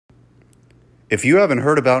If you haven't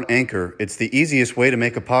heard about Anchor, it's the easiest way to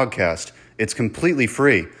make a podcast. It's completely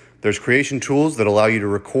free. There's creation tools that allow you to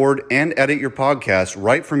record and edit your podcast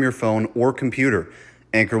right from your phone or computer.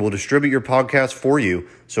 Anchor will distribute your podcast for you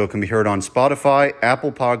so it can be heard on Spotify,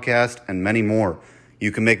 Apple Podcast, and many more.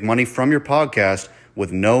 You can make money from your podcast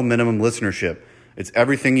with no minimum listenership. It's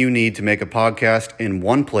everything you need to make a podcast in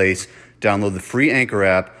one place. Download the free Anchor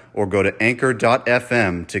app or go to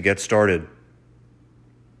anchor.fm to get started.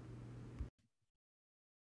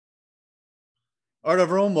 All right,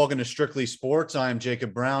 everyone, welcome to Strictly Sports. I am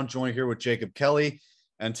Jacob Brown, joined here with Jacob Kelly.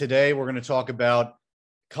 And today we're going to talk about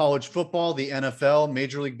college football, the NFL,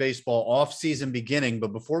 Major League Baseball offseason beginning.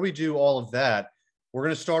 But before we do all of that, we're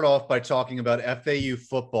going to start off by talking about FAU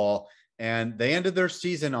football. And they ended their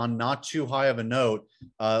season on not too high of a note,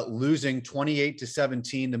 losing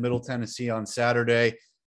 28-17 to Middle Tennessee on Saturday.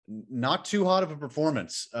 Not too hot of a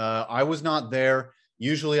performance. I was not there.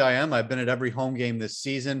 Usually I am. I've been at every home game this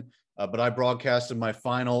season. But I broadcasted my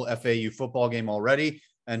final FAU football game already.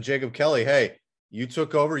 And Jacob Kelly, hey, you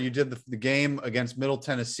took over. You did the game against Middle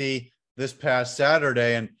Tennessee this past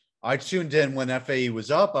Saturday. And I tuned in when FAU was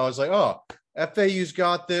up. I was like, oh, FAU's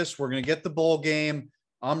got this. We're going to get the bowl game.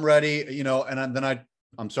 I'm ready. And then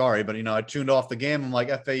I'm sorry, but, I tuned off the game. I'm like,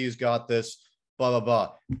 FAU's got this, blah, blah,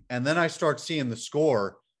 blah. And then I start seeing the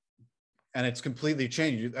score, and it's completely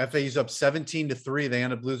changed. FAU's up 17-3. They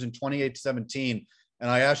end up losing 28-17. And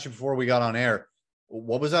I asked you before we got on air,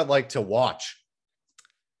 what was that like to watch?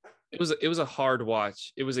 It was a hard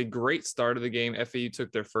watch. It was a great start of the game. FAU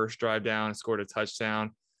took their first drive down, scored a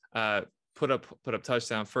touchdown, put up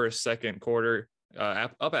touchdown first, second quarter,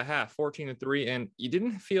 up at half, 14-3. And you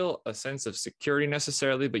didn't feel a sense of security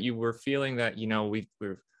necessarily, but you were feeling that,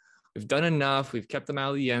 we've done enough. We've kept them out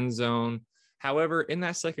of the end zone. However, in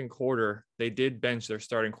that second quarter, they did bench their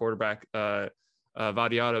starting quarterback,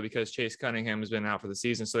 Vadiato, because Chase Cunningham has been out for the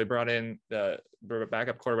season. So they brought in the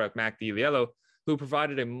backup quarterback, Mac DiLiello, who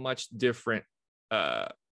provided a much different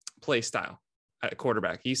play style at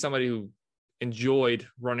quarterback. He's somebody who enjoyed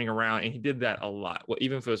running around, and he did that a lot. Well,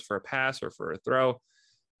 even if it was for a pass or for a throw,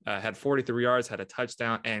 had 43 yards, had a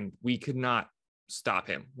touchdown, and we could not stop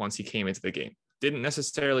him once he came into the game. Didn't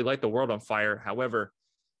necessarily light the world on fire. However,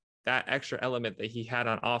 that extra element that he had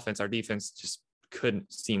on offense, our defense just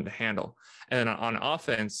couldn't seem to handle. And then on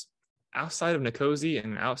offense, outside of Nkosi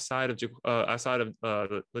and outside of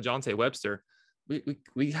LaJohntay Webster,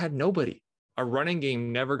 we had nobody. Our running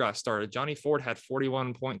game never got started. Johnny Ford had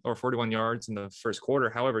 41 yards in the first quarter.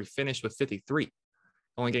 However, he finished with 53,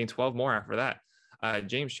 only getting 12 more after that.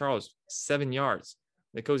 James Charles, 7 yards.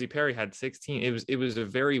 Nkosi Perry had 16. It was a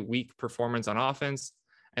very weak performance on offense,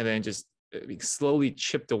 and then just slowly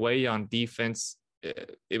chipped away on defense.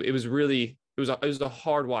 It was a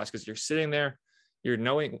hard watch, because you're sitting there, you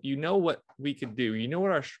know what we could do. You know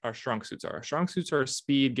what our strong suits are. Our strong suits are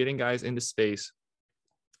speed, getting guys into space.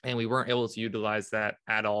 And we weren't able to utilize that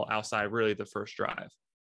at all outside really the first drive.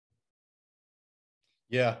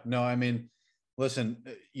 Yeah, no, I mean, listen,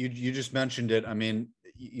 you just mentioned it. I mean,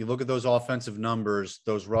 you look at those offensive numbers,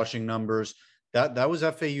 those rushing numbers, that was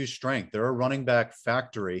FAU's strength. They're a running back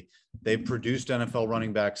factory. They've produced NFL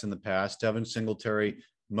running backs in the past. Devin Singletary,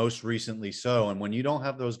 most recently so. And when you don't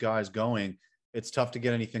have those guys going, it's tough to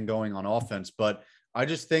get anything going on offense. But I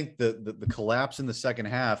just think the collapse in the second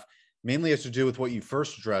half mainly has to do with what you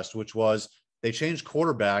first addressed, which was they changed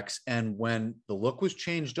quarterbacks. And when the look was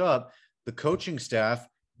changed up, the coaching staff,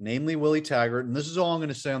 namely Willie Taggart, and this is all I'm going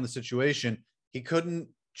to say on the situation, he couldn't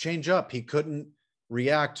change up. He couldn't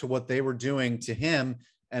react to what they were doing to him.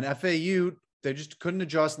 And FAU, they just couldn't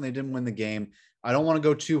adjust, and they didn't win the game. I don't want to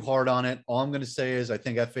go too hard on it. All I'm going to say is I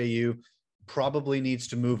think FAU probably needs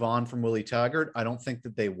to move on from Willie Taggart. I don't think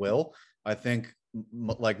that they will. I think,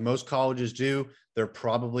 like most colleges do, they're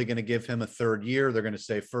probably going to give him a third year. They're going to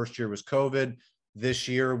say first year was COVID. This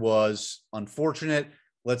year was unfortunate.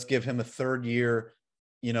 Let's give him a third year.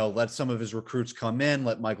 Let some of his recruits come in.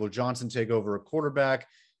 Let Michael Johnson take over a quarterback,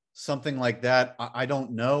 something like that. I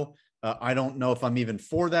don't know. I don't know if I'm even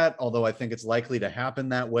for that, although I think it's likely to happen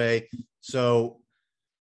that way. So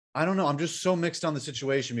I don't know. I'm just so mixed on the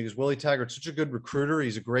situation, because Willie Taggart's such a good recruiter.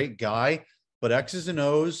 He's a great guy, but X's and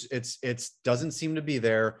O's, it's doesn't seem to be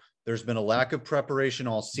there. There's been a lack of preparation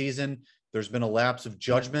all season. There's been a lapse of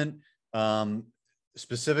judgment.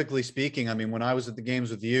 Specifically speaking, I mean, when I was at the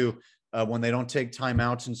games with you, when they don't take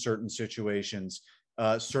timeouts in certain situations,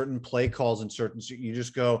 certain play calls in certain, you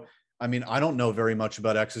just go, I mean, I don't know very much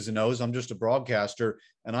about X's and O's. I'm just a broadcaster.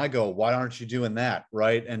 And I go, why aren't you doing that?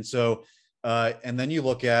 Right. And so, and then you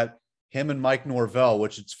look at him and Mike Norvell,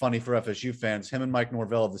 which it's funny for FSU fans, him and Mike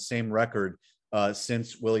Norvell have the same record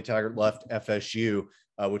since Willie Taggart left FSU,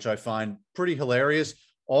 which I find pretty hilarious.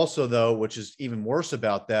 Also, though, which is even worse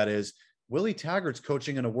about that is Willie Taggart's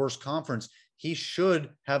coaching in a worse conference. He should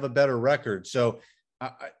have a better record. So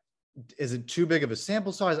is it too big of a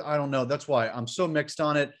sample size? I don't know. That's why I'm so mixed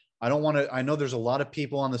on it. I don't want to, I know there's a lot of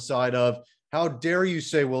people on the side of, how dare you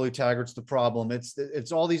say Willie Taggart's the problem?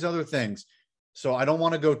 It's all these other things. So I don't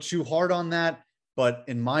want to go too hard on that. But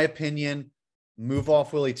in my opinion, move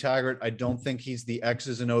off Willie Taggart. I don't think he's the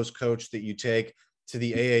X's and O's coach that you take to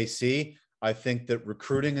the AAC. I think that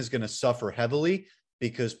recruiting is going to suffer heavily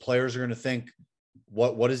because players are going to think,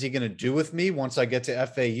 what is he going to do with me once I get to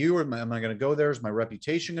FAU? Or am I going to go there? Is my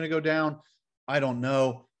reputation going to go down? I don't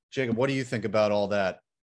know. Jacob, what do you think about all that?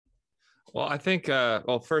 Well, I think,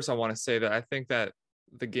 first I want to say that I think that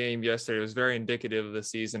the game yesterday was very indicative of the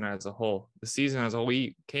season as a whole. The season as a whole,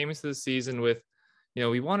 we came into the season with,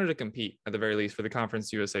 we wanted to compete at the very least for the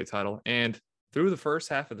Conference USA title. And through the first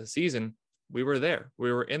half of the season, we were there.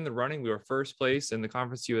 We were in the running. We were first place in the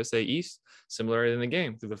Conference USA East, similar in the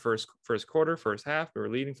game. Through the first quarter, first half, we were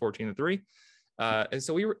leading 14-3. And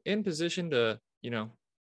so we were in position to,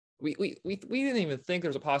 we didn't even think there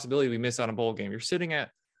was a possibility we missed out on a bowl game. You're sitting at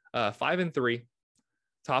 5-3,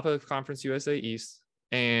 top of Conference USA East,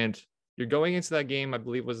 and you're going into that game. I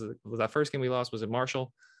believe was that first game we lost. Was it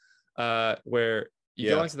Marshall? Where you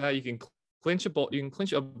go into that, you can clinch a bowl. You can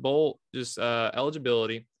clinch a bowl just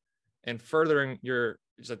eligibility, and furthering your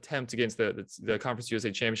just attempt against the Conference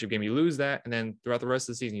USA Championship game. You lose that, and then throughout the rest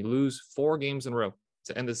of the season, you lose 4 games in a row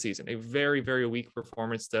to end the season. A very, very weak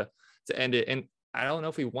performance to end it. And I don't know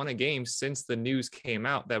if we won a game since the news came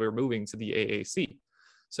out that we were moving to the AAC.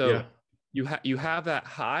 So you have that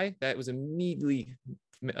high that was immediately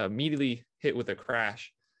hit with a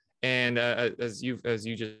crash. And as you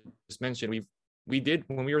just mentioned, we did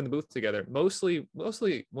when we were in the booth together, mostly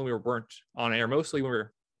when we weren't on air, mostly when we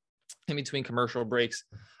were in between commercial breaks.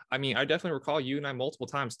 I mean, I definitely recall you and I multiple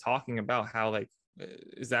times talking about how, like,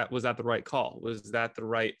 was that the right call? Was that the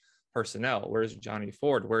right personnel? Where's Johnny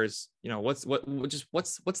Ford? Where's, what's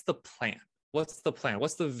the plan? What's the plan?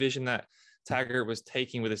 What's the vision that Taggart was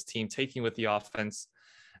taking with his team, taking with the offense?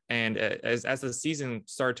 And as the season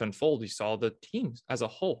started to unfold, you saw the team as a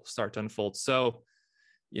whole start to unfold. So,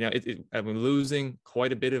 I've been losing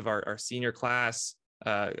quite a bit of our senior class.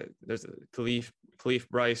 There's Khalif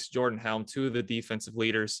Bryce, Jordan Helm, 2 of the defensive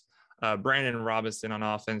leaders, Brandon Robinson on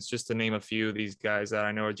offense, just to name a few of these guys that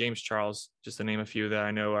I know, or James Charles, just to name a few that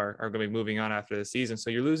I know are going to be moving on after the season. So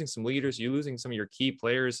you're losing some leaders, you're losing some of your key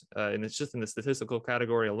players, and it's just in the statistical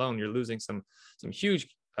category alone, you're losing some huge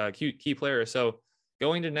key players. So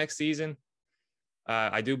going to next season,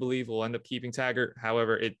 I do believe we'll end up keeping Taggart.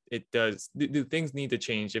 However, things need to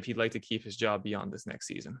change if he'd like to keep his job beyond this next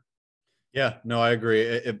season. Yeah, no, I agree.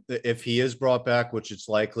 If he is brought back, which it's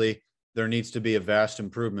likely, there needs to be a vast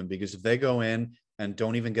improvement, because if they go in and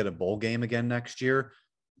don't even get a bowl game again next year,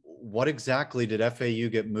 what exactly did FAU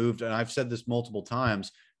get moved? And I've said this multiple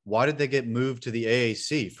times. Why did they get moved to the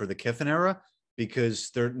AAC for the Kiffin era? Because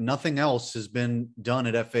nothing else has been done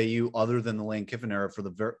at FAU other than the Lane Kiffin era for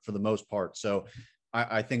the most part. So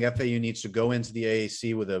I think FAU needs to go into the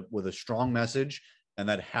AAC with a strong message, and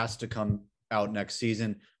that has to come out next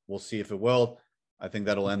season. We'll see if it will. I think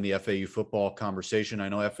that'll end the FAU football conversation. I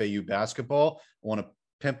know FAU basketball. I want to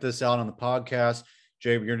pimp this out on the podcast.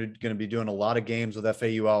 Jay, you're going to be doing a lot of games with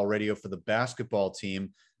FAU Owl Radio for the basketball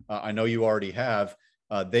team. I know you already have.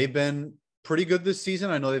 They've been pretty good this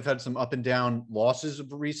season. I know they've had some up and down losses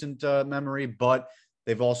of recent memory, but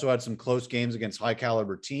they've also had some close games against high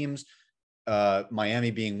caliber teams,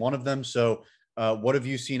 Miami being one of them. So what have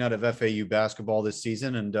you seen out of FAU basketball this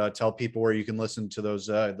season? And tell people where you can listen to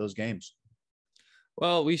those games.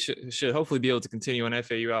 Well, we should hopefully be able to continue on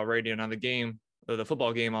FAU Owl Radio. Now, the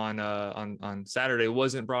football game on Saturday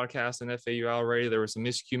wasn't broadcast on FAU Owl Radio. There was some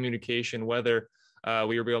miscommunication whether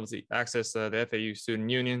we were able to access the FAU Student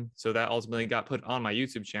Union. So that ultimately got put on my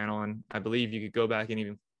YouTube channel, and I believe you could go back and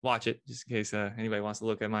even watch it, just in case anybody wants to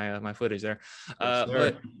look at my footage there. And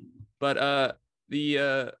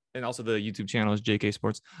also the YouTube channel is JK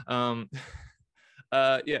Sports.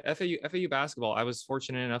 FAU basketball. I was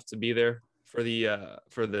fortunate enough to be there for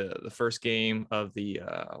the first game of the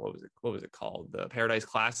what was it called, the Paradise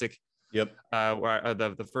Classic. Yep. Where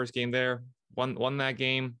the first game there, won that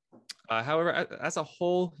game. However, as a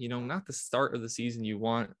whole, not the start of the season you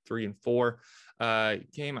want, 3-4.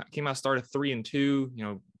 Came out started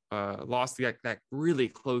 3-2. Lost that really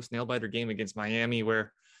close nail biter game against Miami,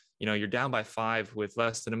 where you're down by 5 with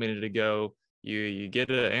less than a minute to go. You get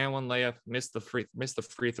an and one layup, miss the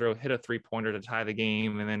free throw, hit a 3-pointer to tie the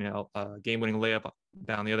game, and then game-winning layup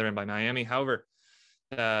down the other end by Miami. However,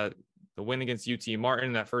 the win against UT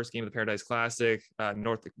Martin, that first game of the Paradise Classic,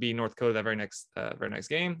 North Dakota that very next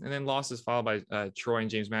game, and then losses followed by Troy and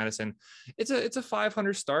James Madison. It's a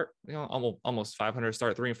 500 start, almost 500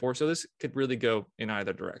 start, 3 and 4. So this could really go in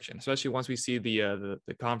either direction, especially once we see the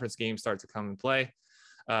conference games start to come and play.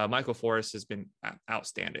 Michael Forrest has been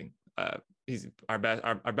outstanding. He's our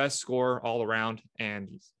best scorer all around, and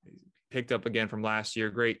he's picked up again from last year.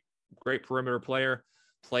 Great perimeter player.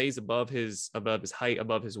 Plays above his height,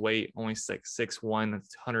 above his weight, only 6'1",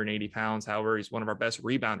 180 pounds. However, he's one of our best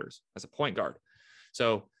rebounders as a point guard.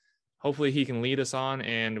 So hopefully he can lead us on.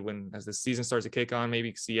 And as the season starts to kick on,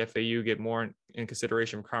 maybe see FAU get more in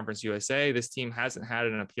consideration for Conference USA. This team hasn't had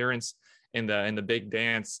an appearance in the big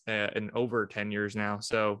dance in over 10 years now.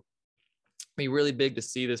 So it'd be really big to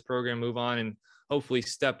see this program move on and hopefully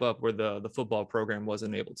step up where the football program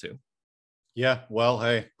wasn't able to. Yeah, well,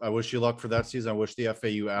 hey, I wish you luck for that season. I wish the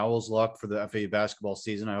FAU Owls luck for the FAU basketball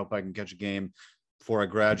season. I hope I can catch a game before I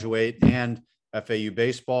graduate. And FAU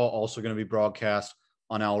baseball also going to be broadcast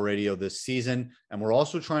on Owl Radio this season. And we're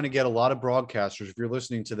also trying to get a lot of broadcasters. If you're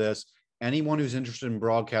listening to this, anyone who's interested in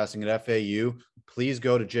broadcasting at FAU, please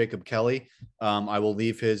go to Jacob Kelly. I will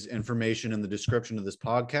leave his information in the description of this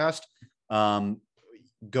podcast.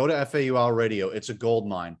 Go to FAU Owl Radio. It's a gold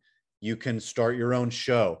mine. You can start your own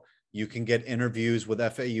show. You can get interviews with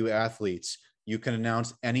FAU athletes. You can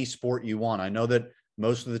announce any sport you want. I know that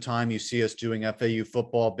most of the time you see us doing FAU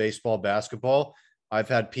football, baseball, basketball. I've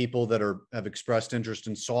had people that have expressed interest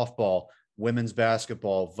in softball, women's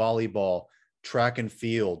basketball, volleyball, track and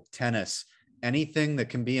field, tennis, anything that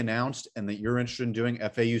can be announced and that you're interested in doing.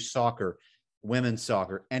 FAU soccer, women's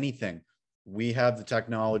soccer, anything. We have the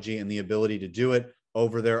technology and the ability to do it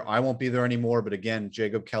over there. I won't be there anymore, but again,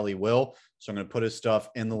 Jacob Kelly will. So I'm going to put his stuff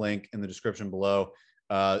in the link in the description below.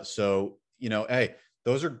 So, hey,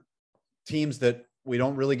 those are teams that we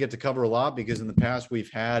don't really get to cover a lot because in the past we've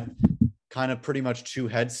had kind of pretty much 2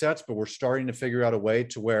 headsets, but we're starting to figure out a way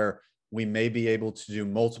to where we may be able to do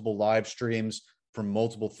multiple live streams from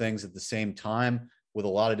multiple things at the same time with a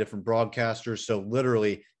lot of different broadcasters. So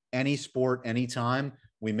literally any sport, anytime,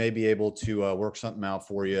 we may be able to work something out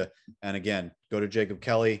for you. And again, go to Jacob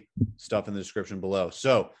Kelly, stuff in the description below.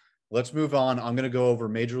 So let's move on. I'm going to go over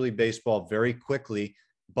Major League Baseball very quickly,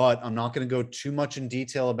 but I'm not going to go too much in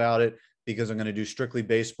detail about it because I'm going to do strictly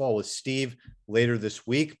baseball with Steve later this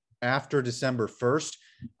week after December 1st.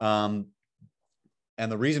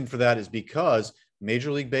 And the reason for that is because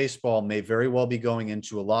Major League Baseball may very well be going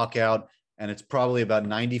into a lockout, and it's probably about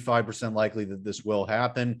 95% likely that this will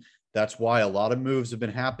happen. That's why a lot of moves have been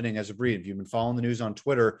happening as of recent. If you've been following the news on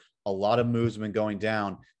Twitter, a lot of moves have been going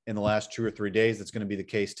down in the last 2 or 3 days. That's going to be the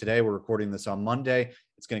case today. We're recording this on Monday.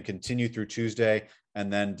 It's going to continue through Tuesday.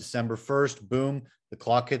 And then December 1st, boom, the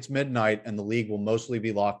clock hits midnight and the league will mostly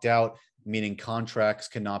be locked out, meaning contracts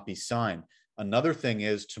cannot be signed. Another thing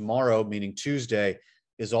is tomorrow, meaning Tuesday,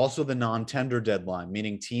 is also the non-tender deadline,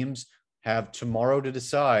 meaning teams have tomorrow to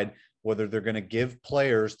decide whether they're going to give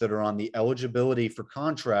players that are on the eligibility for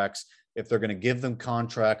contracts, if they're going to give them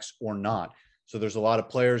contracts or not. So there's a lot of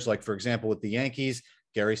players, like, for example, with the Yankees,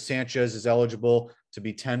 Gary Sanchez is eligible to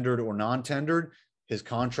be tendered or non-tendered. His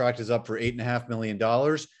contract is up for $8.5 million.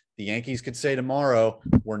 The Yankees could say tomorrow,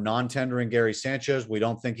 we're non-tendering Gary Sanchez. We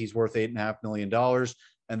don't think he's worth $8.5 million,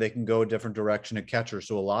 and they can go a different direction at catcher.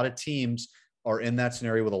 So a lot of teams are in that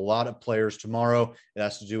scenario with a lot of players tomorrow. It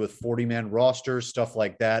has to do with 40-man rosters, stuff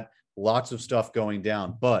like that. Lots of stuff going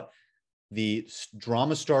down. But the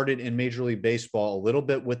drama started in Major League Baseball a little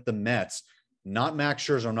bit with the Mets. Not Max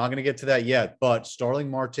Scherzer. I'm not going to get to that yet. But Starling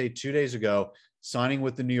Marte 2 days ago, signing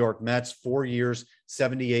with the New York Mets, 4 years,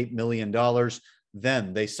 $78 million.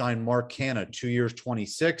 Then they signed Mark Canha, 2 years,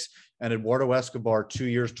 26, and Eduardo Escobar, 2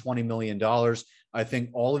 years, $20 million. I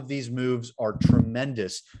think all of these moves are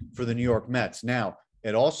tremendous for the New York Mets. Now,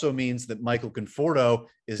 it also means that Michael Conforto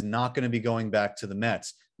is not going to be going back to the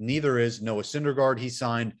Mets. Neither is Noah Syndergaard. He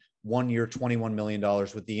signed 1 year, $21 million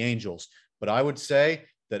with the Angels. But I would say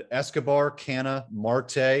that Escobar, Canha,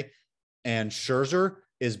 Marte, and Scherzer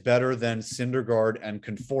is better than Syndergaard and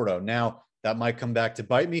Conforto. Now, that might come back to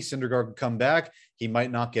bite me. Syndergaard could come back. He might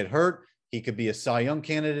not get hurt. He could be a Cy Young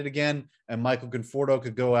candidate again, and Michael Conforto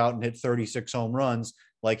could go out and hit 36 home runs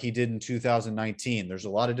like he did in 2019. There's a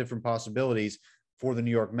lot of different possibilities for the New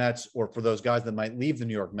York Mets, or for those guys that might leave the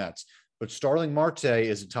New York Mets. But Starling Marte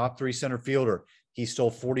is a top 3 center fielder. He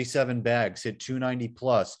stole 47 bags, hit 290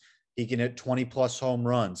 plus. He can hit 20 plus home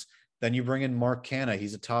runs. Then you bring in Mark Canha.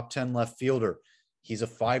 He's a top 10 left fielder. He's a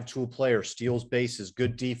 5-tool player, steals bases,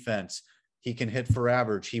 good defense. He can hit for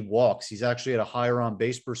average. He walks. He's actually at a higher on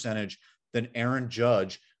base percentage than Aaron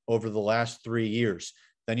Judge over the last 3 years.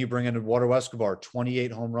 Then you bring in Eduardo Escobar,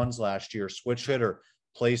 28 home runs last year, switch hitter,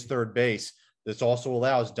 plays third base. This also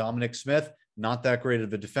allows Dominic Smith, not that great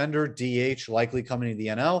of a defender, DH, likely coming to the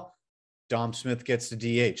NL. Dom Smith gets to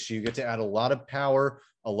DH. So you get to add a lot of power,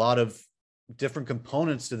 a lot of different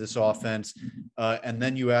components to this offense. And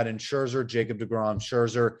then you add in Scherzer, Jacob deGrom.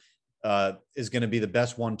 Scherzer is going to be the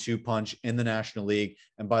best 1-2 punch in the National League.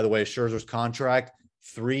 And by the way, Scherzer's contract,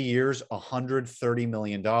 3 years, $130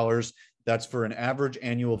 million. That's for an average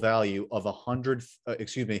annual value of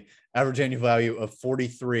average annual value of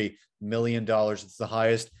 $43 million. It's the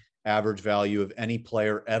highest average value of any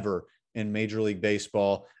player ever in Major League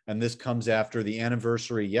Baseball. And this comes after the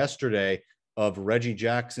anniversary yesterday of Reggie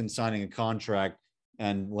Jackson signing a contract.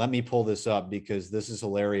 And let me pull this up because this is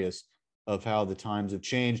hilarious of how the times have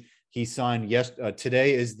changed. He signed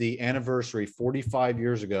today is the anniversary 45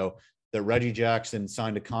 years ago that Reggie Jackson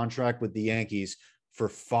signed a contract with the Yankees for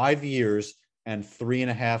 5 years and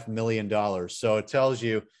 $3.5 million. So it tells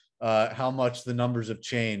you how much the numbers have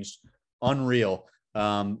changed. Unreal.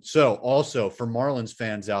 So also for Marlins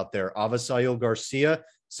fans out there, Avisail Garcia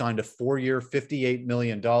signed a 4-year, $58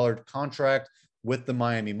 million contract with the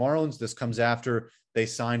Miami Marlins. This comes after they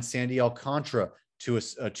signed Sandy Alcantara to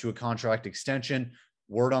a contract extension.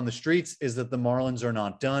 Word on the streets is that the Marlins are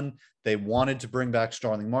not done. They wanted to bring back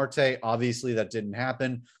Starling Marte. Obviously, that didn't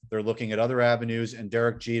happen. They're looking at other avenues, and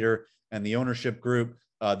Derek Jeter and the ownership group,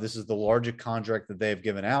 this is the largest contract that they have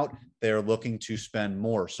given out. They are looking to spend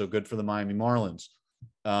more. So good for the Miami Marlins.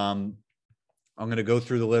 I'm going to go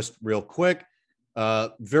through the list real quick.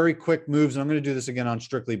 Very quick moves. I'm going to do this again on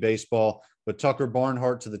Strictly Baseball, but Tucker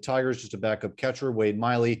Barnhart to the Tigers, just a backup catcher. Wade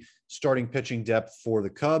Miley, starting pitching depth for the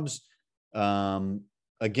Cubs.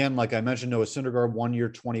 Again, like I mentioned, Noah Syndergaard, 1 year,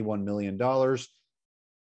 $21 million.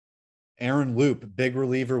 Aaron Loop, big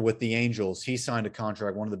reliever with the Angels. He signed a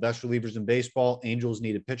contract, one of the best relievers in baseball. Angels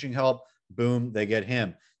needed pitching help. Boom, they get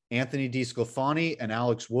him. Anthony DeSclafani and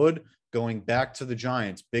Alex Wood going back to the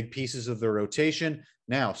Giants, big pieces of their rotation.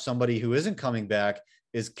 Now, somebody who isn't coming back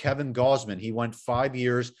is Kevin Gausman. He went 5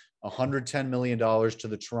 years, $110 million to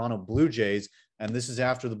the Toronto Blue Jays, and this is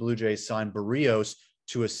after the Blue Jays signed Barrios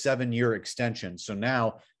to a 7-year extension. So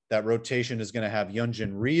now that rotation is going to have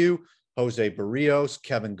Hyunjin Ryu, Jose Barrios,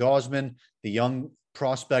 Kevin Gausman, the young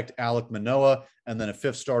prospect Alek Manoah, and then a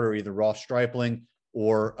fifth starter, either Ross Stripling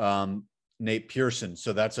or Nate Pearson.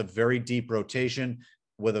 So that's a very deep rotation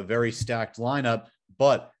with a very stacked lineup,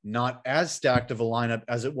 but not as stacked of a lineup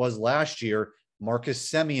as it was last year.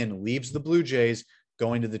 Marcus Semien leaves the Blue Jays,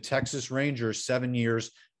 going to the Texas Rangers, 7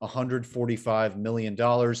 years, $145 million.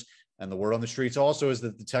 And the word on the streets also is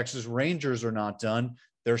that the Texas Rangers are not done.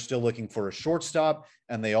 They're still looking for a shortstop,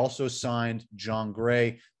 and they also signed John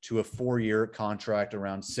Gray to a 4-year contract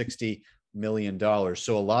around $60 million.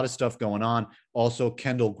 So a lot of stuff going on. Also,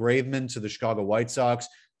 Kendall Graveman to the Chicago White Sox.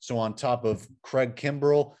 So on top of Craig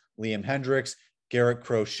Kimbrell, Liam Hendricks, Garrett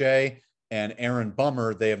Crochet, and Aaron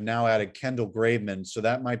Bummer, they have now added Kendall Graveman. So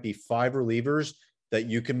that might be 5 relievers that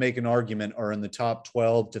you can make an argument are in the top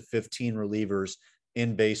 12 to 15 relievers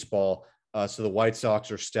in baseball. So the White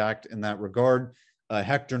Sox are stacked in that regard.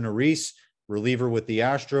 Hector Neris, reliever with the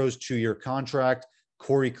Astros, 2-year contract.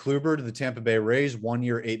 Corey Kluber to the Tampa Bay Rays, 1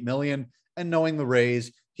 year, $8 million. And knowing the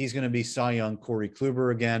Rays, he's going to be Cy Young Corey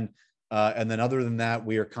Kluber again. And then other than that,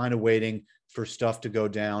 we are kind of waiting for stuff to go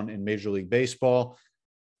down in Major League Baseball.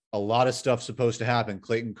 A lot of stuff supposed to happen.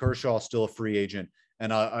 Clayton Kershaw still a free agent.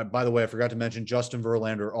 And by the way, I forgot to mention Justin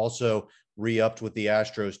Verlander also re-upped with the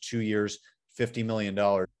Astros, 2 years, $50 million.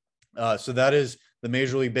 So that is the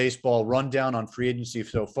Major League Baseball rundown on free agency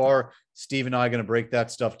so far. Steve and I are going to break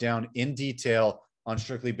that stuff down in detail on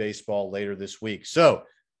Strictly Baseball later this week. So,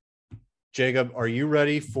 Jacob, are you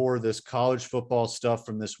ready for this college football stuff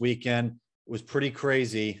from this weekend? It was pretty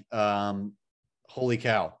crazy. Holy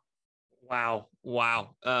cow.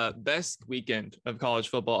 Wow. Best weekend of college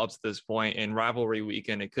football up to this point, and rivalry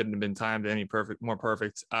weekend. It couldn't have been timed any more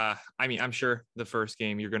perfect. I mean, I'm sure the first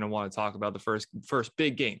game you're going to want to talk about, the first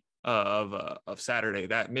big game of Saturday,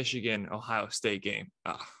 that Michigan-Ohio State game.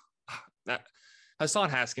 That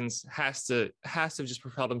Hassan Haskins has to just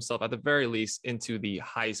propel himself at the very least into the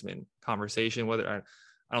Heisman conversation. Whether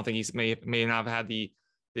I don't think he's may not have had the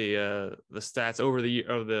stats over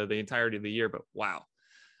the entirety of the year, but wow.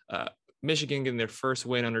 Michigan getting their first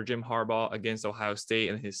win under Jim Harbaugh against Ohio State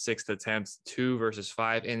in his 6th attempt, 2 versus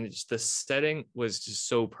 5. And just the setting was just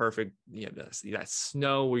so perfect. You know, that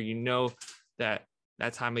snow where you know that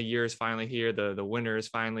time of year is finally here. The winter is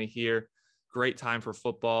finally here. great time for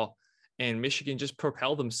football. And Michigan just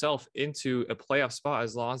propelled themselves into a playoff spot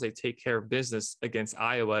as long as they take care of business against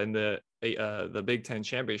Iowa in the Big Ten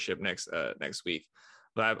championship next week.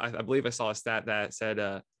 But I believe I saw a stat that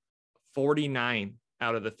said 49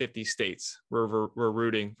 out of the 50 states were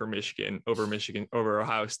rooting for Michigan over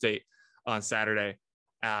Ohio State on Saturday.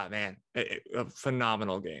 Man, a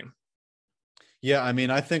phenomenal game. Yeah, I mean,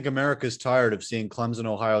 I think America's tired of seeing Clemson,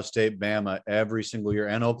 Ohio State, Bama every single year,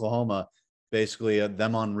 and Oklahoma, basically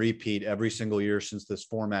them on repeat every single year since this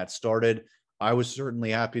format started. I was certainly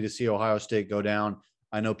happy to see Ohio State go down.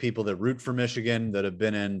 I know people that root for Michigan that have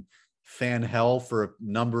been in fan hell for a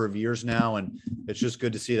number of years now, and it's just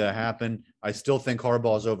good to see that happen. I still think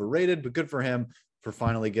Harbaugh is overrated, but good for him for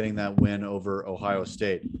finally getting that win over Ohio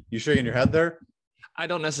State. You shaking your head there? I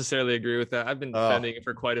don't necessarily agree with that. I've been defending it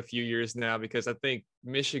for quite a few years now because I think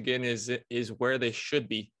Michigan is where they should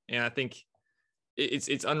be, and I think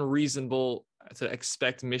it's unreasonable to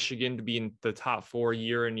expect Michigan to be in the top 4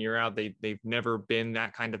 year in, year out. They've never been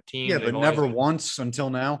that kind of team. Yeah, They've but never once until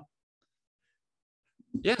now.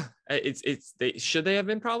 Yeah, they should they have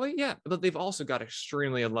been probably, yeah, but they've also got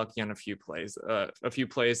extremely unlucky on a few plays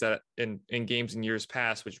that in games in years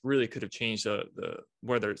past, which really could have changed the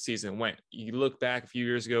where their season went. You look back a few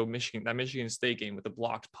years ago, Michigan State game with a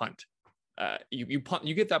blocked punt. You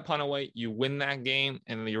get that punt away, you win that game,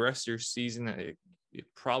 and the rest of your season it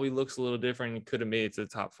probably looks a little different. You could have made it to the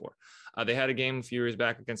top 4. They had a game a few years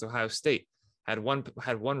back against Ohio State. Had one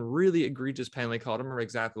really egregious penalty called. I don't remember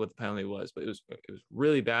exactly what the penalty was, but it was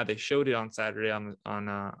really bad. They showed it on Saturday on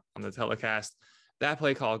the telecast. That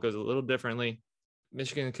play call goes a little differently.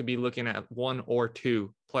 Michigan could be looking at 1 or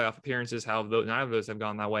 2 playoff appearances. However, none of those have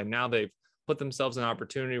gone that way. Now they've put themselves in an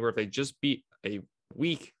opportunity where if they just beat a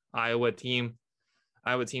weak Iowa team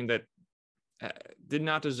that did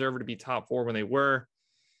not deserve to be top 4 when they were,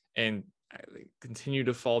 and they continue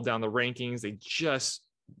to fall down the rankings. They just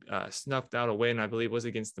snuffed out a win, I believe was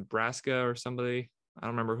against Nebraska or somebody. I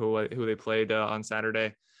don't remember who they played on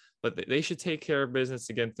Saturday, but they should take care of business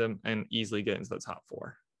against them and easily get into the top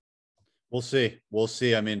 4. We'll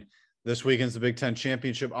see. I mean, this weekend's the Big Ten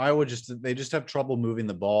championship. Iowa they just have trouble moving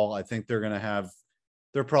the ball. I think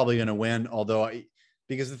they're probably going to win. Although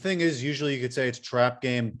because the thing is, usually you could say it's a trap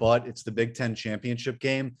game, but it's the Big Ten championship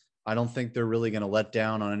game. I don't think they're really going to let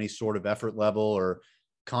down on any sort of effort level or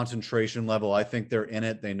concentration level. I think they're in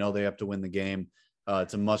it. They know they have to win the game.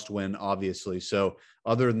 It's a must win, obviously. So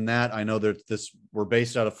other than that, I know that we're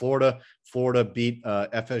based out of Florida. Florida beat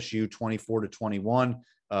FSU 24-21.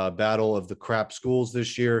 Battle of the crap schools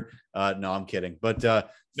this year. No, I'm kidding. But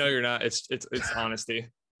no, you're not. It's honesty.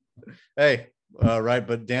 Hey, right.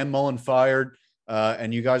 But Dan Mullen fired,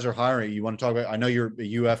 and you guys are hiring. You want to talk about? I know you're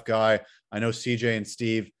a UF guy. I know CJ and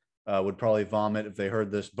Steve would probably vomit if they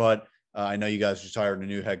heard this, but I know you guys just hired a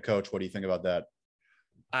new head coach. What do you think about that?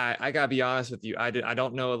 I gotta be honest with you. I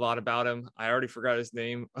don't know a lot about him. I already forgot his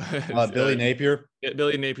name. Billy Napier.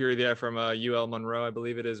 Billy Napier, yeah, from UL Monroe, I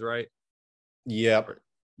believe it is, right? Yep.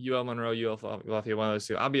 UL Monroe, UL Philadelphia, one of those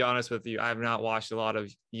two. I'll be honest with you. I have not watched a lot of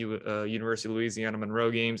University of Louisiana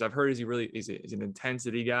Monroe games. I've heard he's an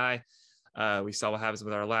intensity guy. We saw what happens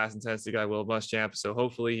with our last intensity guy, Will Muschamp. So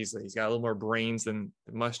hopefully he's got a little more brains than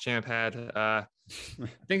Muschamp had. I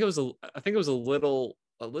think it was a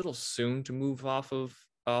little soon to move off of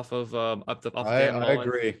up the.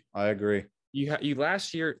 I agree. You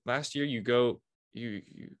last year you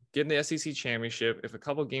get in the SEC championship. If a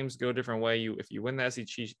couple games go a different way, if you win the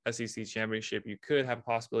SEC championship, you could have a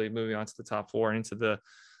possibility of moving on to the top 4 and into the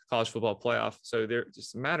college football playoff. So they're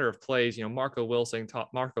just a matter of plays. Marco Wilson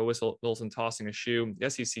tossing a shoe. The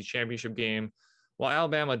SEC championship game, while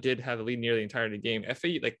Alabama did have the lead near the entirety of the game,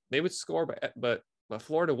 FAU they would score, but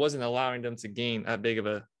Florida wasn't allowing them to gain that big of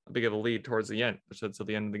a lead towards the end, until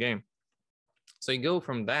the end of the game. So you go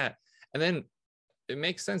from that, and then it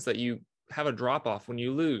makes sense that you have a drop off when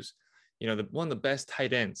you lose. One of the best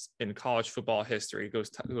tight ends in college football history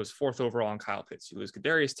goes 4th overall on Kyle Pitts. You lose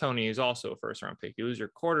Kadarius Toney, who's also a 1st-round pick. You lose your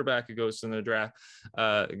quarterback, who goes in the draft.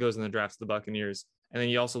 Goes in the draft to the Buccaneers, and then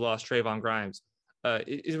you also lost Trayvon Grimes.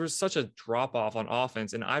 It was such a drop off on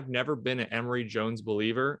offense, and I've never been an Emory Jones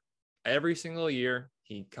believer. Every single year,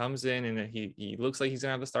 he comes in and he looks like he's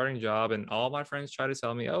gonna have the starting job, and all my friends try to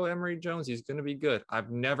tell me, "Oh, Emory Jones, he's gonna be good."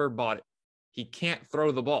 I've never bought it. He can't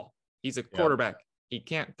throw the ball. He's a quarterback. Yep. He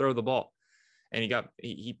can't throw the ball. And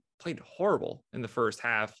he played horrible in the first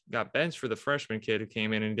half, got benched for the freshman kid who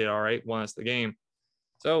came in and did all right, won us the game.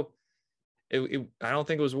 So I don't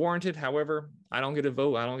think it was warranted. However, I don't get a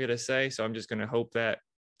vote. I don't get a say. So I'm just going to hope that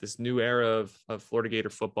this new era of Florida Gator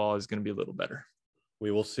football is going to be a little better.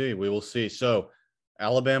 We will see. So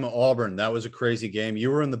Alabama Auburn. That was a crazy game.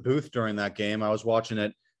 You were in the booth during that game. I was watching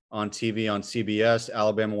it on TV on CBS.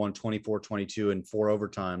 Alabama won 24-22 in 4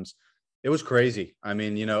 overtimes. It was crazy. I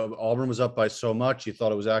mean, Auburn was up by so much. You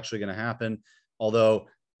thought it was actually going to happen. Although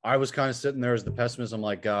I was kind of sitting there as the pessimist. I'm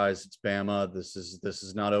like, guys, it's Bama. This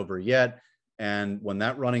is not over yet. And when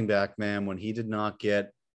that running back, man, when he did not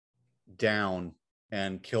get down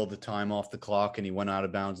and killed the time off the clock and he went out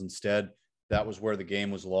of bounds instead, that was where the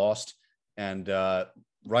game was lost. And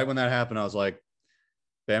right when that happened, I was like,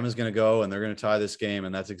 Bama's going to go and they're going to tie this game.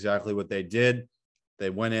 And that's exactly what they did. They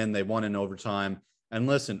went in, they won in overtime. And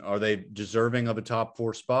listen, are they deserving of a top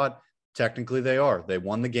 4 spot? Technically they are. They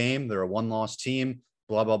won the game. They're a 1-loss team,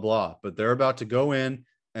 blah, blah, blah. But they're about to go in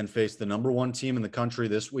and face the number 1 team in the country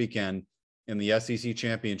this weekend in the SEC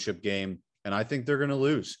championship game. And I think they're going to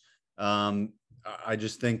lose. I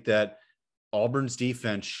just think that Auburn's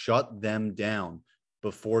defense shut them down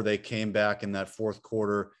before they came back in that fourth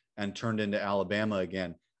quarter and turned into Alabama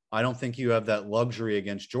again. I don't think you have that luxury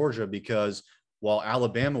against Georgia because while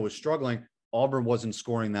Alabama was struggling, Auburn wasn't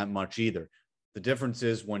scoring that much either. The difference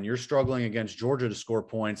is when you're struggling against Georgia to score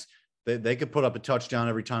points, they could put up a touchdown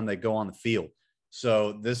every time they go on the field.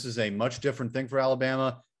 So this is a much different thing for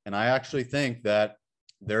Alabama. And I actually think that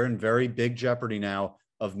they're in very big jeopardy now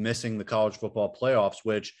of missing the college football playoffs,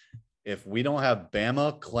 which if we don't have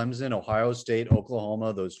Bama, Clemson, Ohio State,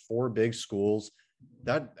 Oklahoma, those 4 big schools,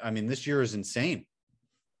 this year is insane.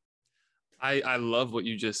 I love what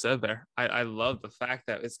you just said there. I love the fact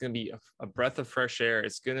that it's going to be a breath of fresh air.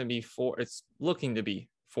 It's looking to be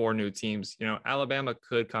 4 new teams. Alabama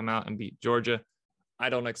could come out and beat Georgia. I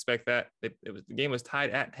don't expect that. The game was tied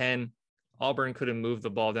at 10. Auburn couldn't move the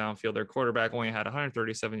ball downfield. Their quarterback only had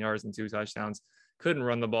 137 yards and 2 touchdowns. Couldn't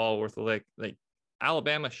run the ball worth a lick. Like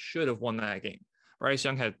Alabama should have won that game. Bryce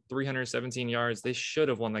Young had 317 yards. They should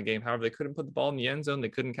have won that game. However, they couldn't put the ball in the end zone. They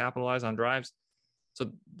couldn't capitalize on drives.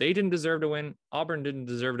 So they didn't deserve to win. Auburn didn't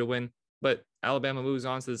deserve to win. But Alabama moves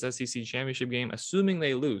on to this SEC championship game, assuming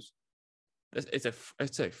they lose. It's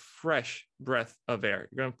a fresh breath of air.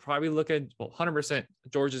 You're going to probably look at 100%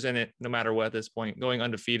 Georgia's in it no matter what at this point, going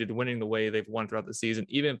undefeated, winning the way they've won throughout the season.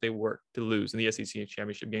 Even if they were to lose in the SEC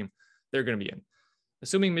championship game, they're going to be in.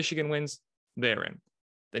 Assuming Michigan wins, they're in.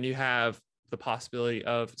 Then you have the possibility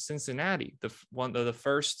of Cincinnati, the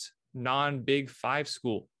first non-Big 5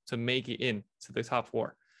 school to make it in to the top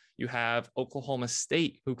 4. You have Oklahoma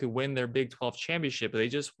State, who could win their Big 12 championship. They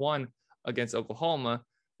just won against Oklahoma.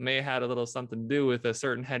 May have had a little something to do with a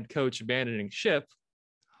certain head coach abandoning ship.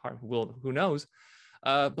 Who knows?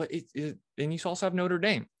 But and you also have Notre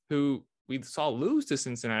Dame, who we saw lose to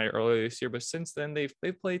Cincinnati earlier this year, but since then they've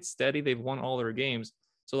played steady. They've won all their games.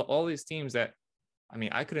 So all these teams that,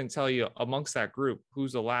 I couldn't tell you amongst that group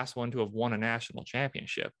who's the last one to have won a national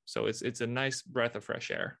championship. So it's a nice breath of fresh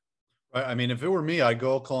air. If it were me, I'd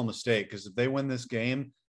go Oklahoma State because if they win this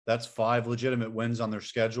game, that's 5 legitimate wins on their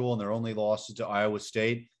schedule, and their only losses to Iowa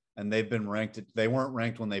State. And they've been ranked. They weren't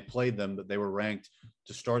ranked when they played them, but they were ranked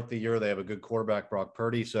to start the year. They have a good quarterback, Brock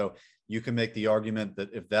Purdy. So you can make the argument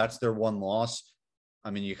that if that's their one loss,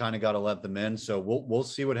 you kind of got to let them in. So we'll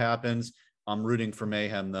see what happens. I'm rooting for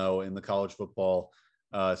Mayhem though in the college football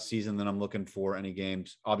season. That I'm looking for any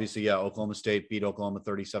games. Obviously, Oklahoma State beat Oklahoma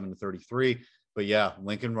 37-33. But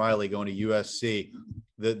Lincoln Riley going to USC.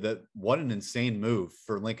 What an insane move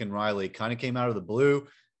for Lincoln Riley. Kind of came out of the blue.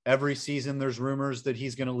 Every season there's rumors that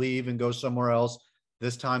he's going to leave and go somewhere else.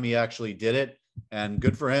 This time he actually did it, and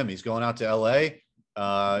good for him. He's going out to LA,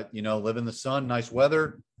 live in the sun, nice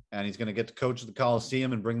weather, and he's going to get to coach at the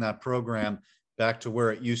Coliseum and bring that program back to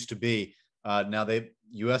where it used to be. Now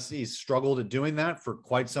USC's struggled at doing that for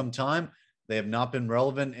quite some time. They have not been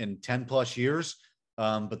relevant in 10 plus years.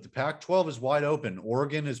 But the Pac-12 is wide open.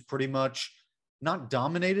 Oregon is pretty much not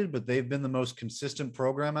dominated, but they've been the most consistent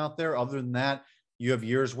program out there. Other than that, you have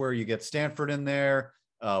years where you get Stanford in there,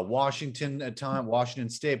 Washington at time, Washington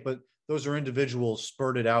State, but those are individuals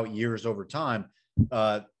spurted out years over time.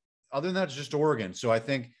 Other than that, it's just Oregon. So I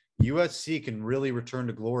think USC can really return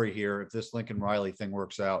to glory here if this Lincoln Riley thing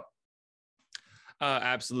works out.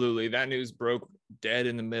 Absolutely. That news broke dead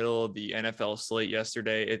in the middle of the NFL slate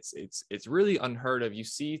yesterday. It's really unheard of. You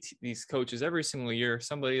see these coaches every single year.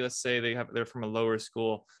 Somebody, let's say they're from a lower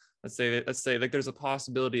school. Let's say like there's a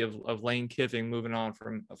possibility of Lane Kiffin moving on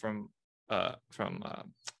from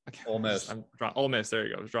Ole Miss. Ole Miss. There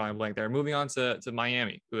you go. I was drawing a blank there. Moving on to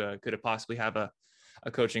Miami, who could have possibly have a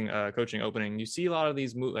coaching opening. You see a lot of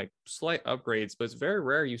these slight upgrades, but it's very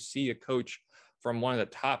rare you see a coach from one of the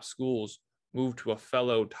top schools move to a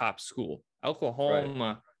fellow top school.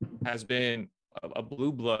 Oklahoma has been a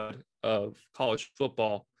blue blood of college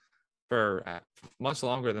football for much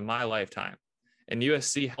longer than my lifetime. And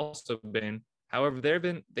USC has also been, however,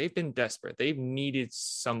 they've been desperate. They've needed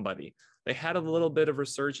somebody. They had a little bit of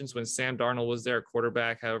resurgence when Sam Darnold was there at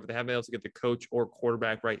quarterback. However, they haven't been able to get the coach or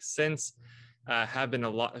quarterback right since. Have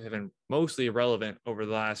been mostly irrelevant over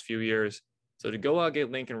the last few years. So to go out and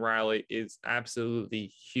get Lincoln Riley is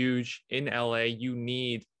absolutely huge. In LA, you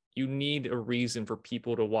need a reason for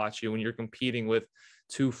people to watch you when you're competing with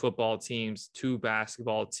 2 football teams, 2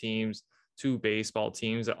 basketball teams, 2 baseball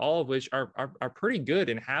teams, all of which are pretty good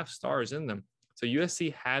and have stars in them. So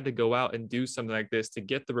USC had to go out and do something like this to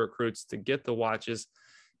get the recruits, to get the watches.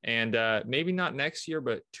 And maybe not next year,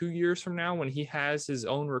 but 2 years from now, when he has his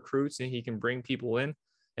own recruits and he can bring people in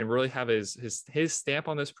and really have his stamp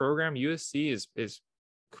on this program, USC is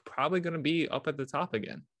probably going to be up at the top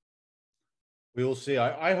again. We will see.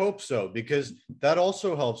 I hope so, because that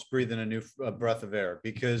also helps breathe in a new breath of air,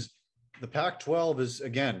 because the Pac-12 is,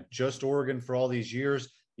 again, just Oregon for all these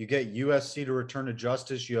years. You get USC to return to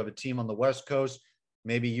justice. You have a team on the West Coast.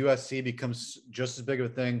 Maybe USC becomes just as big of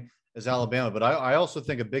a thing as Alabama. But I also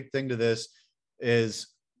think a big thing to this is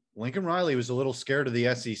Lincoln Riley was a little scared of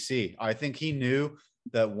the SEC. I think he knew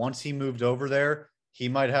that once he moved over there, he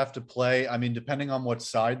might have to play. I mean, depending on what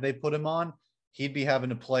side they put him on, he'd be having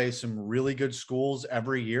to play some really good schools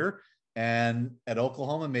every year. And at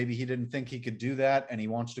Oklahoma, maybe he didn't think he could do that. And he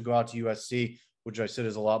wants to go out to USC, which I said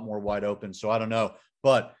is a lot more wide open. So I don't know.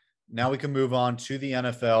 But now we can move on to the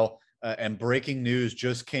NFL. And breaking news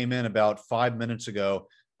just came in about 5 minutes ago.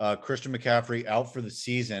 Christian McCaffrey out for the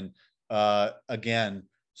season again.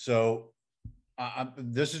 So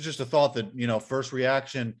this is just a thought that, first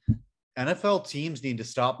reaction, NFL teams need to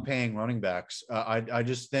stop paying running backs. I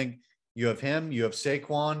just think you have him, you have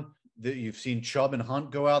Saquon, that you've seen Chubb and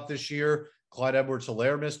Hunt go out this year. Clyde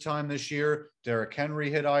Edwards-Helaire missed time this year. Derrick Henry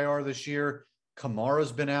hit IR this year.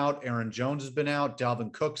 Kamara's been out. Aaron Jones has been out.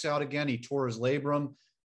 Dalvin Cook's out again. He tore his labrum.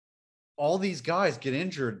 All these guys get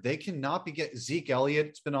injured. They cannot be Zeke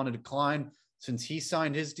Elliott's been on a decline since he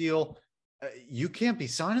signed his deal. You can't be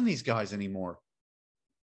signing these guys anymore.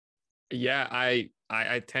 Yeah, I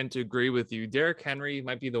tend to agree with you. Derrick Henry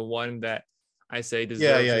might be the one that I say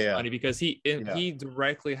deserves his money, because he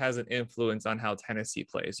directly has an influence on how Tennessee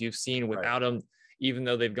plays. You've seen without him, even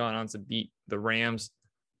though they've gone on to beat the Rams,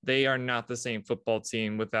 they are not the same football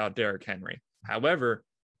team without Derrick Henry. However,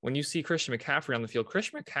 when you see Christian McCaffrey on the field,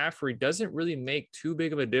 Christian McCaffrey doesn't really make too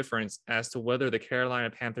big of a difference as to whether the Carolina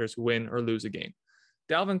Panthers win or lose a game.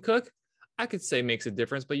 Dalvin Cook, I could say, makes a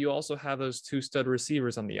difference, but you also have those 2 stud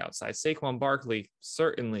receivers on the outside. Saquon Barkley,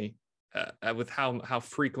 certainly, with how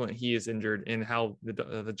frequent he is injured and how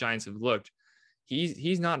the Giants have looked,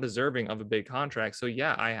 he's not deserving of a big contract. So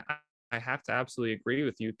yeah, I have to absolutely agree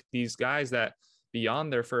with you. These guys that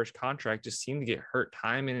beyond their first contract just seem to get hurt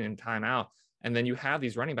time in and time out. And then you have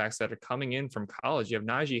these running backs that are coming in from college. You have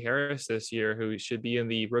Najee Harris this year, who should be in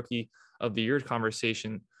the rookie of the year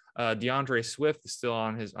conversation. DeAndre Swift is still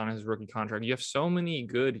on his rookie contract. You have so many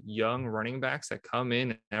good young running backs that come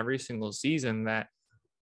in every single season that,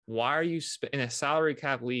 why are you in a salary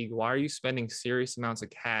cap league? Why are you spending serious amounts of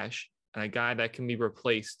cash on a guy that can be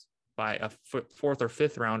replaced by a 4th or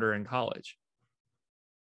 5th rounder in college?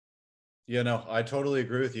 Yeah, no, I totally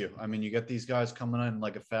agree with you. I mean, you get these guys coming in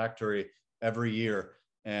like a factory every year,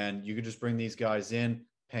 and you could just bring these guys in,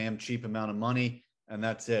 pay them cheap amount of money, and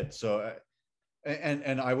that's it. So,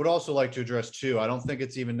 and I would also like to address too, I don't think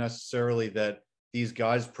it's even necessarily that these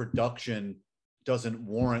guys' production doesn't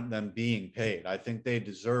warrant them being paid. I think they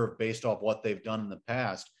deserve based off what they've done in the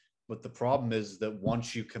past. But the problem is that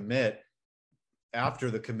once you commit, after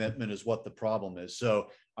the commitment is what the problem is. So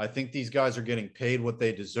I think these guys are getting paid what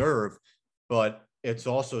they deserve, but it's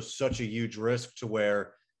also such a huge risk to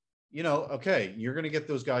where, okay, you're going to get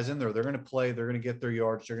those guys in there. They're going to play. They're going to get their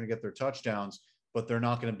yards. They're going to get their touchdowns, but they're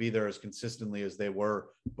not going to be there as consistently as they were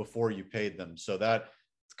before you paid them. So that's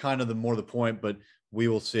kind of the point, but we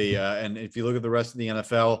will see. And if you look at the rest of the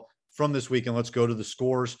NFL from this weekend, let's go to the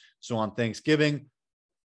scores. So on Thanksgiving,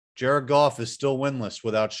 Jared Goff is still winless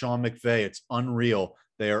without Sean McVay. It's unreal.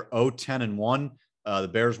 They are 0-10-1. The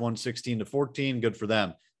Bears won 16-14. Good for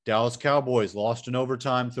them. Dallas Cowboys lost in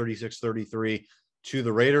overtime, 36-33 to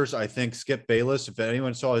the Raiders. I think Skip Bayless, if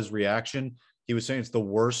anyone saw his reaction, he was saying it's the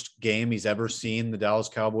worst game he's ever seen the Dallas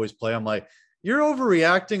Cowboys play. I'm like, you're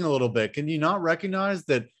overreacting a little bit. Can you not recognize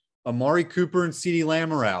that Amari Cooper and CeeDee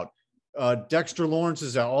Lamb are out? Dexter Lawrence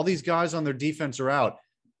is out. All these guys on their defense are out.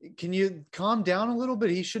 Can you calm down a little bit?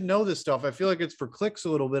 He should know this stuff. I feel like it's for clicks a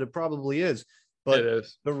little bit. It probably is. But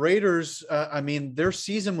the Raiders, their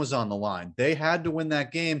season was on the line. They had to win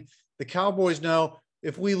that game. The Cowboys know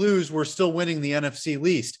if we lose, we're still winning the NFC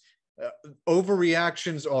least.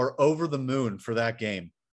 overreactions are over the moon for that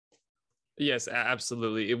game. Yes,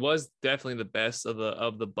 absolutely. It was definitely the best of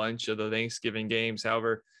the bunch of the Thanksgiving games.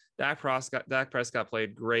 However, Dak Prescott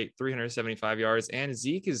played great, 375 yards, and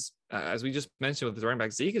Zeke is, as we just mentioned with the running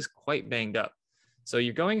back, Zeke is quite banged up. So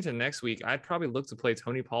you're going into next week. I'd probably look to play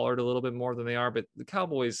Tony Pollard a little bit more than they are, but the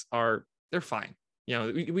Cowboys they're fine. You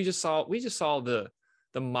know, we just saw the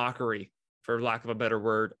mockery, for lack of a better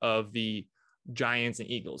word, of the Giants and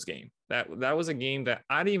Eagles game. That was a game that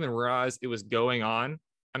I didn't even realize it was going on.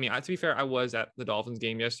 I mean, to be fair, I was at the Dolphins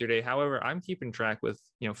game yesterday. However, I'm keeping track with,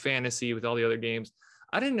 fantasy, with all the other games.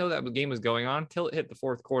 I didn't know that the game was going on till it hit the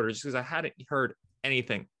fourth quarter, just because I hadn't heard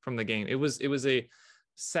anything from the game. It was a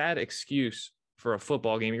sad excuse for a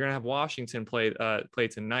football game. You're gonna have Washington play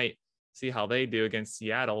tonight, see how they do against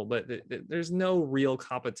Seattle, but there's no real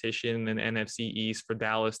competition in NFC East for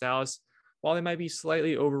Dallas. Dallas, while they might be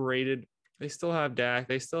slightly overrated, they still have Dak.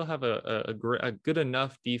 They still have a good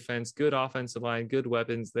enough defense, good offensive line, good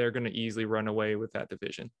weapons. They're going to easily run away with that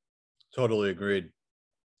division. Totally agreed.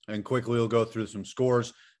 And quickly, we'll go through some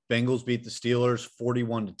scores. Bengals beat the Steelers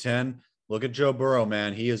 41-10. Look at Joe Burrow,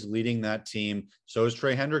 man. He is leading that team. So is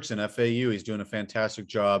Trey Hendrickson, FAU. He's doing a fantastic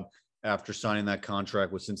job after signing that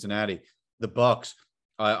contract with Cincinnati. The Bucs.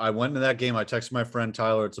 I went into that game. I texted my friend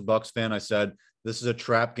Tyler. It's a Bucs fan. I said, this is a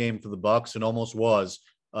trap game for the Bucs. It almost was.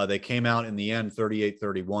 They came out in the end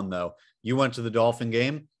 38-31, though. You went to the Dolphin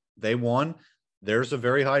game. They won. There's a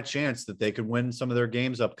very high chance that they could win some of their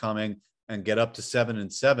games upcoming and get up to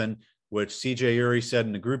 7-7, which CJ Uri said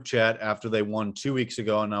in the group chat after they won 2 weeks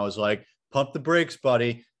ago. And I was like, pump the brakes,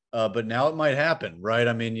 buddy. But now it might happen, right?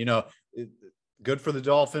 I mean, good for the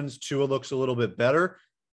Dolphins. Tua looks a little bit better.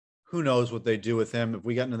 Who knows what they do with him? If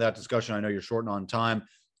we get into that discussion, I know you're shorting on time.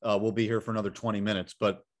 We'll be here for another 20 minutes,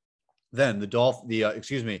 but then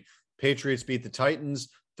Patriots beat the Titans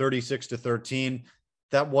 36-13.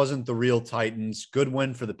 That wasn't the real Titans. Good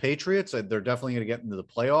win for the Patriots. They're definitely going to get into the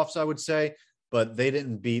playoffs, I would say, but they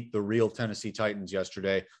didn't beat the real Tennessee Titans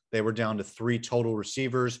yesterday. They were down to 3 total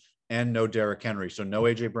receivers and no Derrick Henry. So no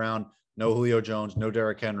A.J. Brown, no Julio Jones, no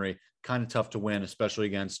Derrick Henry. Kind of tough to win, especially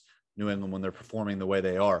against New England when they're performing the way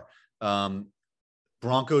they are.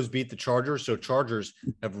 Broncos beat the Chargers. So Chargers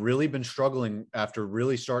have really been struggling after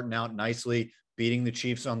really starting out nicely, beating the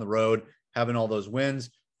Chiefs on the road, having all those wins.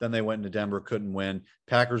 Then they went into Denver, couldn't win.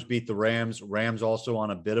 Packers beat the Rams. Rams also on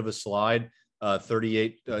a bit of a slide,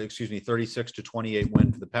 36-28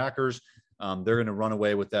 win for the Packers. They're going to run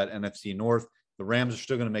away with that NFC North. The Rams are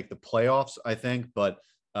still going to make the playoffs, I think, but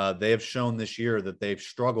they have shown this year that they've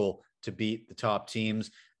struggled to beat the top teams.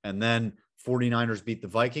 And then 49ers beat the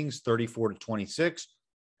Vikings 34-26.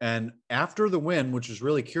 And after the win, which was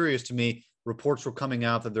really curious to me, reports were coming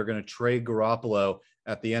out that they're going to trade Garoppolo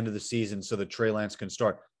at the end of the season so that Trey Lance can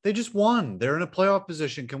start. They just won. They're in a playoff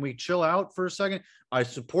position. Can we chill out for a second? I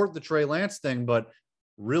support the Trey Lance thing, but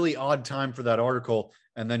really odd time for that article.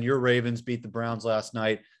 And then your Ravens beat the Browns last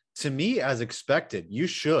night. To me, as expected, you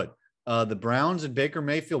should. The Browns and Baker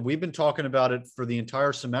Mayfield, we've been talking about it for the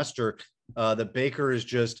entire semester, that Baker is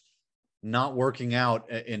just not working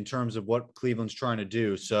out in terms of what Cleveland's trying to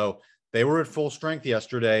do. So they were at full strength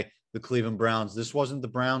yesterday, the Cleveland Browns. This wasn't the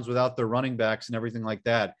Browns without their running backs and everything like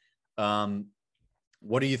that.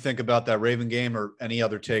 What do you think about that Raven game or any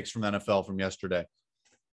other takes from NFL from yesterday?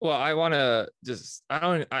 Well, I've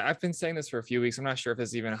been saying this for a few weeks. I'm not sure if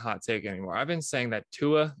it's even a hot take anymore. I've been saying that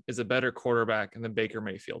Tua is a better quarterback than Baker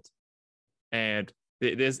Mayfield. And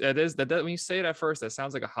when you say it at first, that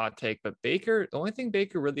sounds like a hot take, but Baker, the only thing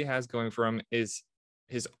Baker really has going for him is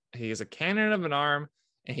he is a cannon of an arm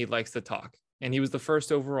and he likes to talk. And he was the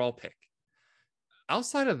first overall pick.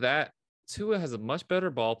 Outside of that, Tua has a much better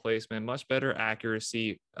ball placement, much better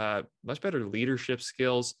accuracy, much better leadership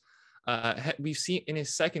skills. We've seen in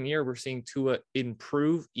his second year, we're seeing Tua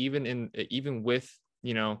improve even with,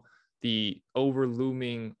 the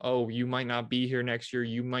overlooming, oh, you might not be here next year.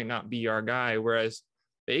 You might not be our guy. Whereas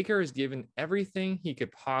Baker is given everything he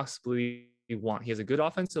could possibly want. He has a good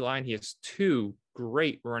offensive line. He has 2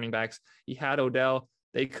 great running backs. He had Odell.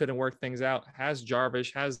 They couldn't work things out. Has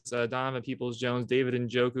Jarvis, has Donovan Peoples-Jones, David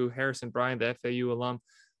Njoku, Harrison Bryant, the FAU alum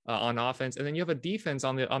on offense. And then you have a defense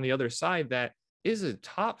on the other side that is a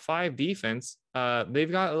top 5 defense.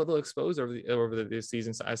 They've got a little exposed over the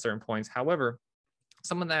season at certain points. However,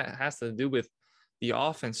 some of that has to do with the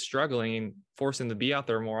offense struggling and forcing to be out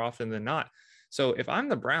there more often than not. So if I'm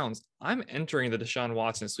the Browns, I'm entering the Deshaun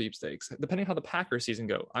Watson sweepstakes. Depending how the Packers season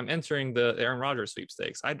go, I'm entering the Aaron Rodgers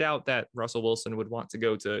sweepstakes. I doubt that Russell Wilson would want to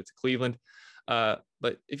go to Cleveland. But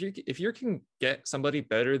if you can get somebody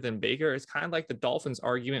better than Baker, it's kind of like the Dolphins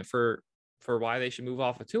argument for why they should move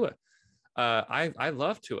off of Tua. I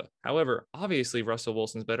love Tua. However, obviously Russell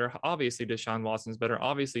Wilson's better. Obviously Deshaun Watson's better.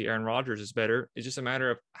 Obviously Aaron Rodgers is better. It's just a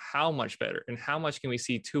matter of how much better and how much can we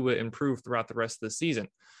see Tua improve throughout the rest of the season.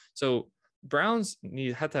 So Browns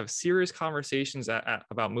have to have serious conversations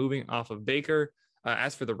about moving off of Baker.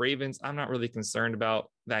 As for the Ravens, I'm not really concerned about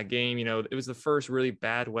that game. It was the first really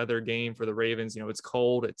bad weather game for the Ravens. It's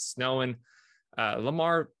cold, it's snowing.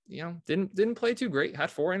 Lamar, didn't play too great. Had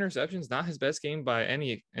 4 interceptions, not his best game by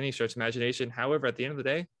any stretch of imagination. However, at the end of the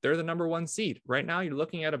day, they're the number 1 seed right now. You're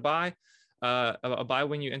looking at a bye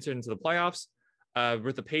when you enter into the playoffs.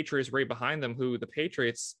 With the Patriots right behind them, who the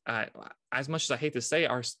Patriots, as much as I hate to say,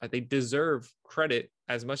 they deserve credit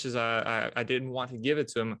as much as I didn't want to give it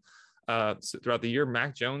to them. Throughout the year,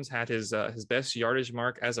 Mac Jones had his best yardage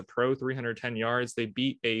mark as a pro, 310 yards. They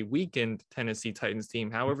beat a weakened Tennessee Titans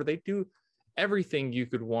team. However, they do everything you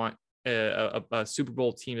could want a Super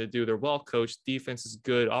Bowl team to do. They're well coached. Defense is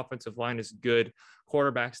good. Offensive line is good.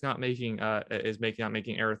 Quarterback's not making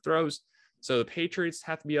error throws. So the Patriots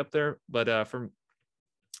have to be up there. But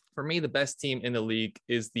for me, the best team in the league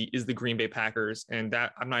is the Green Bay Packers, and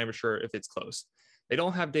that I'm not even sure if it's close. They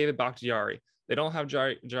don't have David Bakhtiari. They don't have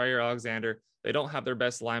Jair Alexander. They don't have their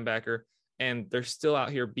best linebacker, and they're still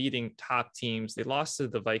out here beating top teams. They lost to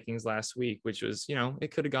the Vikings last week, which was,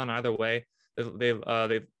 it could have gone either way.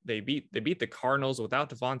 They beat the Cardinals without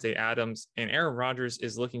Devontae Adams, and Aaron Rodgers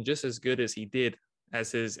is looking just as good as he did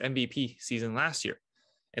as his MVP season last year.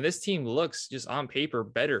 And this team looks just on paper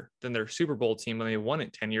better than their Super Bowl team when they won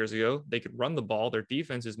it 10 years ago. They could run the ball. Their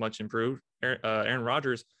defense is much improved. Aaron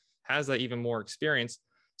Rodgers has that even more experience.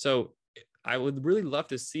 So I would really love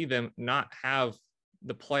to see them not have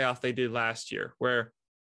the playoff they did last year, where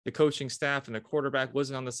the coaching staff and the quarterback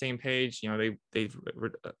wasn't on the same page. They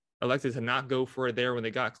elected to not go for it there when they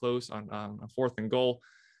got close on a 4th and goal.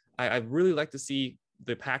 I'd really like to see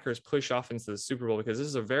the Packers push off into the Super Bowl, because this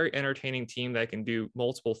is a very entertaining team that can do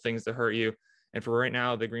multiple things to hurt you. And for right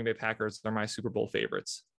now, the Green Bay Packers are my Super Bowl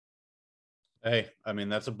favorites. Hey, I mean,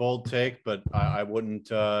 that's a bold take, but I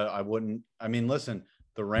wouldn't. I mean, listen,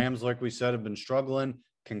 the Rams, like we said, have been struggling.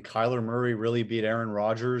 Can Kyler Murray really beat Aaron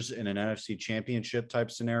Rodgers in an NFC Championship type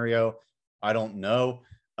scenario? I don't know.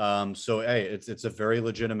 So, hey, it's a very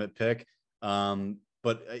legitimate pick.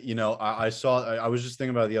 But I was just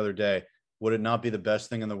thinking about it the other day. Would it not be the best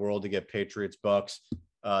thing in the world to get Patriots Bucks?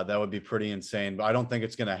 That would be pretty insane, but I don't think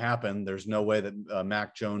it's going to happen. There's no way that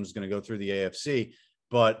Mac Jones is going to go through the AFC,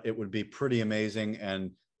 but it would be pretty amazing and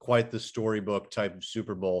quite the storybook type of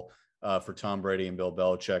Super Bowl for Tom Brady and Bill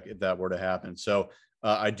Belichick if that were to happen. So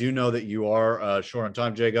I do know that you are short on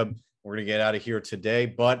time, Jacob. We're going to get out of here today,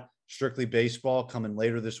 but Strictly Baseball coming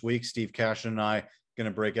later this week. Steve Cashin and I going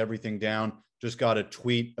to break everything down. Just got a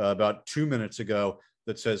tweet about 2 minutes ago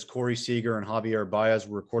that says Corey Seager and Javier Baez,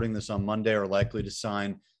 we're recording this on Monday, are likely to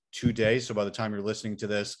sign today. So by the time you're listening to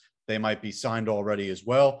this, they might be signed already as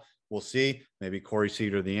well. We'll see. Maybe Corey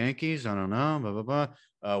Seager to the Yankees. I don't know. Blah, blah,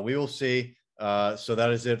 blah. We will see. So that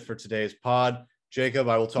is it for today's pod. Jacob,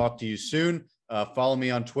 I will talk to you soon. Follow me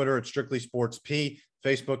on Twitter at Strictly Sports P,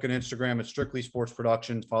 Facebook and Instagram at Strictly Sports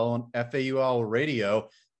Productions. Follow on FAUL Radio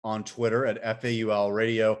on Twitter at FAUL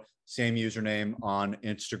Radio. Same username on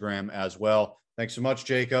Instagram as well. Thanks so much,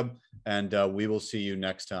 Jacob, and we will see you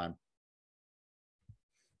next time.